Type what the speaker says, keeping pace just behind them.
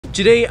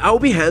Today I'll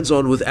be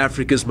hands-on with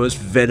Africa's most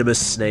venomous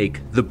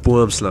snake, the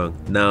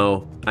Boomslang.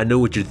 Now, I know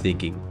what you're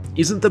thinking.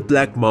 Isn't the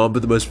black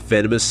mamba the most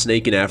venomous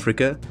snake in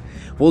Africa?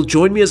 Well,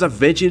 join me as I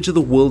venture into the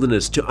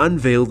wilderness to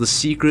unveil the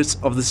secrets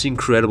of this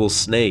incredible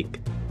snake.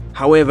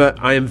 However,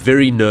 I am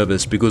very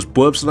nervous because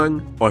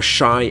Boomslang are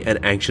shy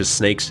and anxious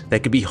snakes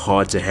that can be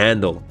hard to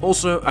handle.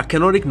 Also, I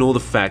cannot ignore the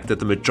fact that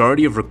the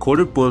majority of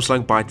recorded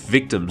Boomslang bite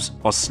victims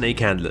are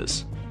snake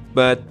handlers.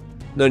 But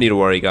no need to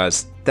worry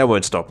guys, that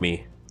won't stop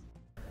me.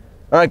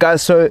 Alright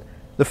guys, so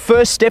the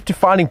first step to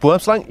finding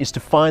Boomslang is to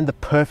find the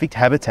perfect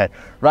habitat.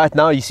 Right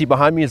now you see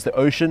behind me is the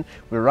ocean.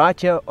 We're right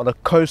here on a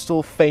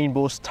coastal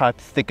fynbos type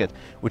thicket,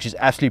 which is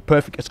absolutely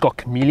perfect. It's got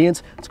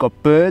chameleons, it's got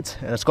birds,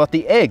 and it's got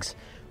the eggs.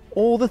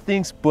 All the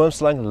things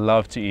Boomslang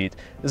love to eat.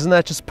 Isn't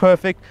that just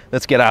perfect?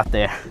 Let's get out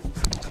there.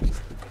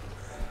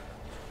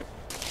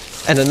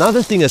 And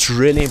another thing that's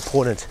really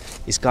important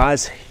is,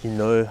 guys, you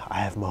know I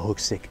have my hook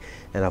stick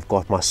and I've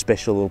got my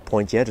special little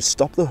point here to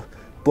stop the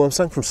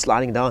Boomslang from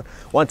sliding down.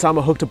 One time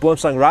I hooked a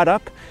Boomslang right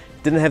up,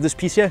 didn't have this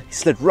piece here, he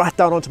slid right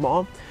down onto my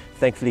arm.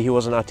 Thankfully he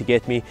wasn't out to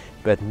get me,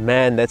 but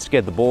man, that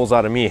scared the balls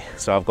out of me,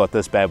 so I've got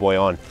this bad boy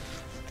on.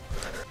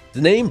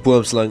 The name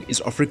Boomslang is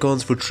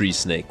Afrikaans for tree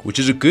snake, which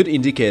is a good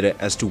indicator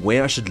as to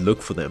where I should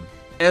look for them.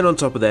 And on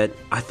top of that,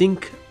 I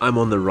think I'm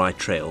on the right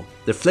trail.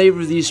 The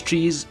flavor of these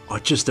trees are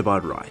just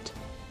about right.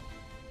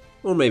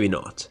 Or maybe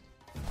not.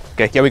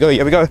 Okay, here we go,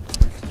 here we go.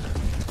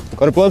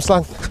 Got a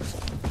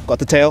Boomslang, got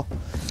the tail.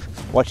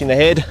 Watching the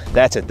head,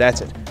 that's it,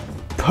 that's it.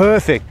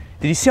 Perfect.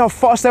 Did you see how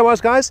fast that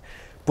was, guys?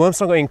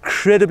 Boomslang are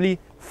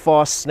incredibly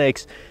fast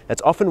snakes.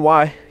 That's often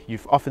why you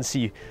often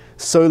see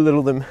so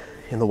little of them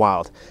in the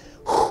wild.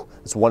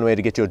 It's one way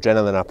to get your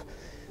adrenaline up.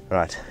 All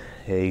right,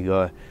 there you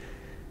go.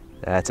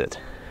 That's it.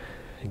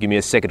 Give me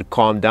a second to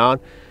calm down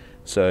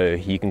so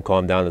he can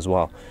calm down as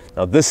well.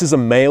 Now this is a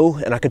male,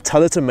 and I can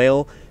tell it's a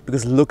male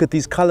because look at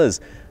these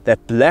colors.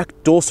 That black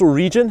dorsal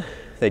region,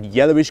 that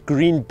yellowish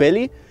green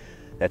belly,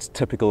 that's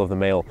typical of the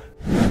male.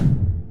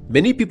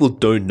 Many people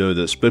don't know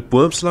this, but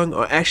Boomslang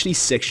are actually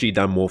sexually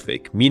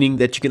dimorphic, meaning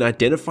that you can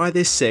identify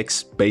their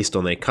sex based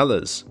on their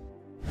colors.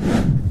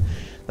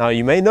 Now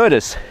you may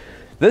notice,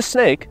 this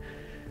snake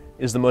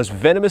is the most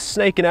venomous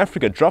snake in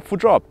Africa, drop for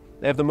drop.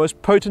 They have the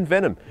most potent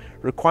venom,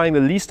 requiring the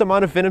least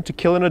amount of venom to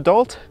kill an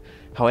adult.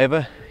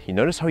 However, you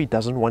notice how he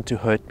doesn't want to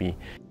hurt me.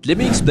 Let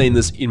me explain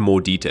this in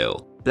more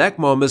detail. Black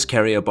mambas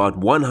carry about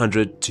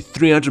 100 to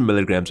 300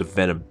 milligrams of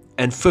venom,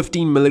 and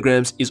 15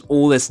 milligrams is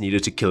all that's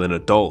needed to kill an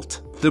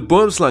adult. The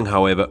Boomslang,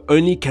 however,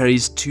 only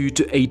carries 2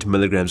 to 8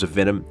 milligrams of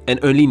venom and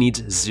only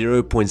needs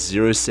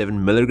 0.07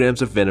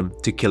 milligrams of venom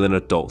to kill an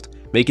adult,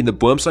 making the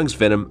Boomslang's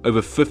venom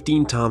over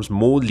 15 times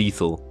more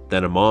lethal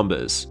than a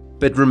mamba's.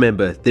 But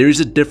remember, there is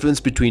a difference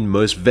between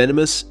most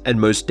venomous and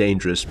most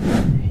dangerous.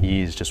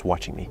 He's just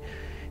watching me.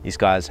 These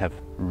guys have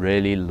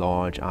really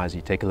large eyes.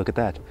 You take a look at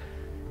that.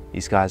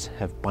 These guys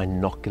have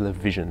binocular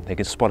vision. They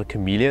can spot a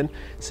chameleon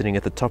sitting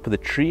at the top of the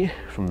tree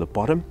from the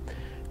bottom,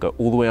 go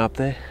all the way up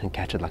there and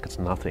catch it like it's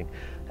nothing.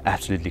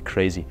 Absolutely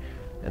crazy.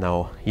 And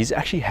now he's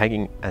actually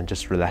hanging and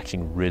just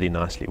relaxing really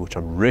nicely, which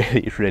I'm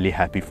really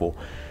happy for.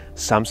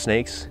 Some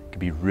snakes can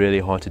be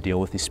really hard to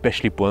deal with,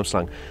 especially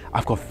Boomslang.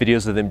 I've got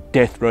videos of them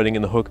death rolling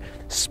in the hook,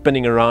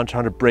 spinning around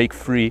trying to break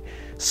free.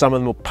 Some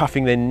of them are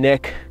puffing their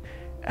neck,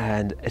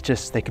 and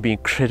they can be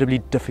incredibly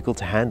difficult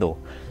to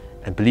handle.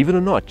 And believe it or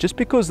not, just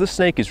because this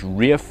snake is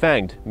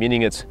rear-fanged,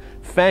 meaning its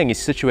fang is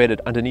situated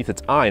underneath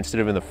its eye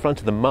instead of in the front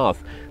of the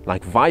mouth,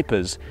 like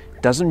vipers,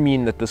 doesn't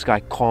mean that this guy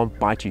can't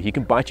bite you. He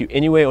can bite you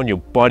anywhere on your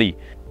body.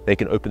 They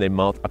can open their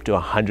mouth up to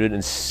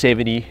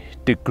 170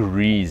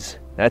 degrees.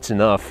 That's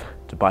enough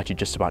to bite you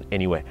just about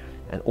anywhere.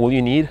 And all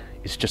you need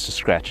is just a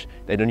scratch.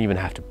 They don't even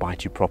have to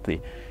bite you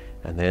properly.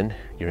 And then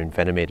you're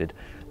envenomated.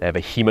 They have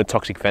a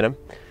hemotoxic venom,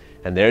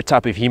 and their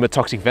type of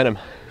hemotoxic venom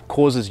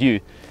causes you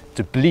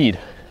to bleed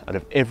out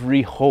of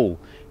every hole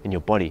in your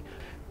body.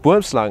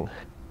 Boomslang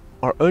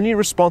are only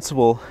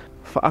responsible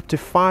for up to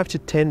 5 to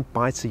 10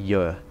 bites a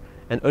year,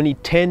 and only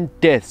 10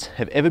 deaths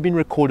have ever been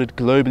recorded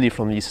globally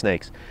from these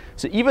snakes.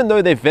 So even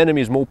though their venom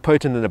is more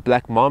potent than a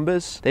black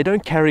mamba's, they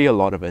don't carry a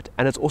lot of it,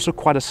 and it's also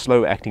quite a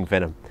slow acting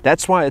venom.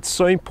 That's why it's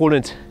so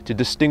important to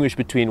distinguish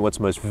between what's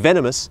most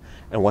venomous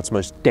and what's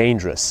most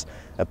dangerous.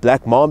 A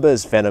black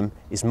mamba's venom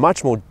is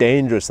much more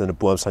dangerous than a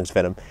Boomslang's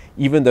venom,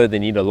 even though they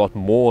need a lot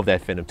more of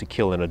that venom to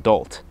kill an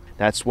adult.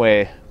 That's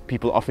where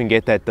people often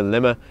get that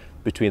dilemma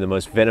between the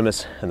most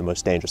venomous and the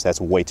most dangerous. That's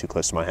way too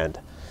close to my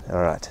hand.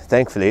 All right,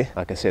 thankfully,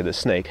 like I said, the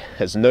snake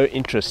has no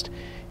interest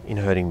in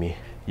hurting me.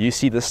 You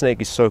see, the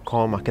snake is so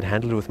calm, I can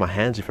handle it with my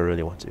hands if I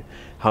really want to.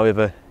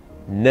 However,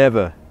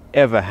 never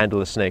ever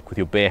handle a snake with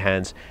your bare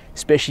hands,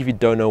 especially if you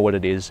don't know what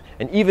it is.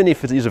 And even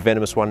if it is a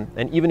venomous one,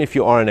 and even if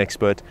you are an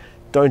expert,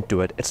 don't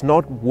do it. It's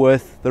not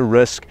worth the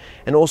risk.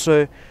 And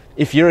also,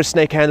 if you're a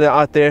snake handler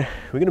out there,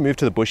 we're going to move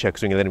to the bush here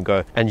because we're going to let him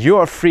go, and you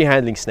are free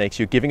handling snakes,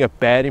 you're giving a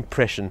bad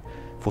impression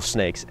for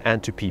snakes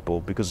and to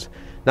people, because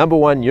number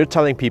one, you're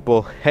telling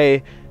people,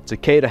 hey, it's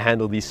okay to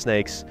handle these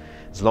snakes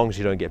as long as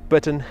you don't get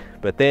bitten.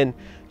 But then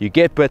you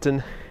get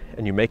bitten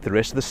and you make the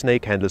rest of the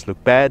snake handlers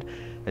look bad,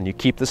 and you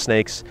keep the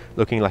snakes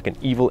looking like an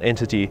evil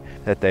entity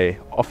that they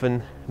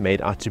often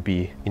made out to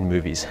be in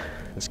movies.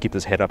 Let's keep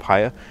this head up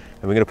higher,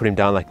 and we're gonna put him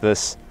down like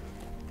this.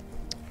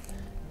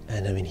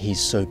 And I mean, he's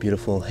so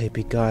beautiful. Hey,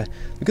 big guy.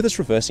 Look at this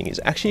reversing. He's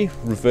actually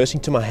reversing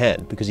to my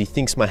hand because he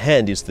thinks my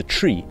hand is the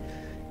tree.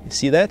 You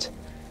see that?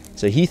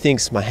 So he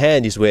thinks my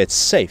hand is where it's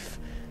safe.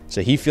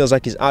 So he feels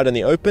like he's out in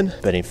the open,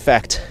 but in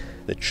fact,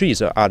 the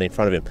trees are out in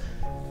front of him.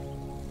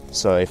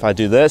 So if I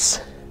do this,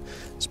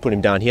 let's put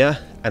him down here,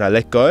 and I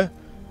let go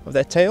of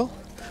that tail.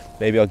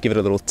 Maybe I'll give it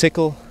a little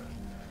tickle,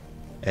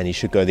 and he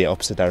should go the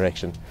opposite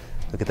direction.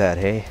 Look at that,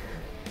 hey?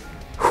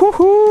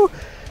 Woohoo!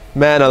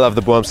 Man, I love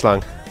the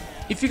Boomslang.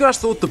 If you guys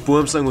thought the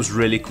Boomslang was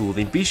really cool,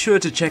 then be sure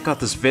to check out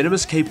this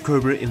venomous Cape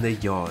Cobra in their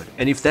yard.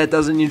 And if that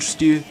doesn't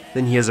interest you,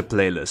 then here's a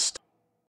playlist.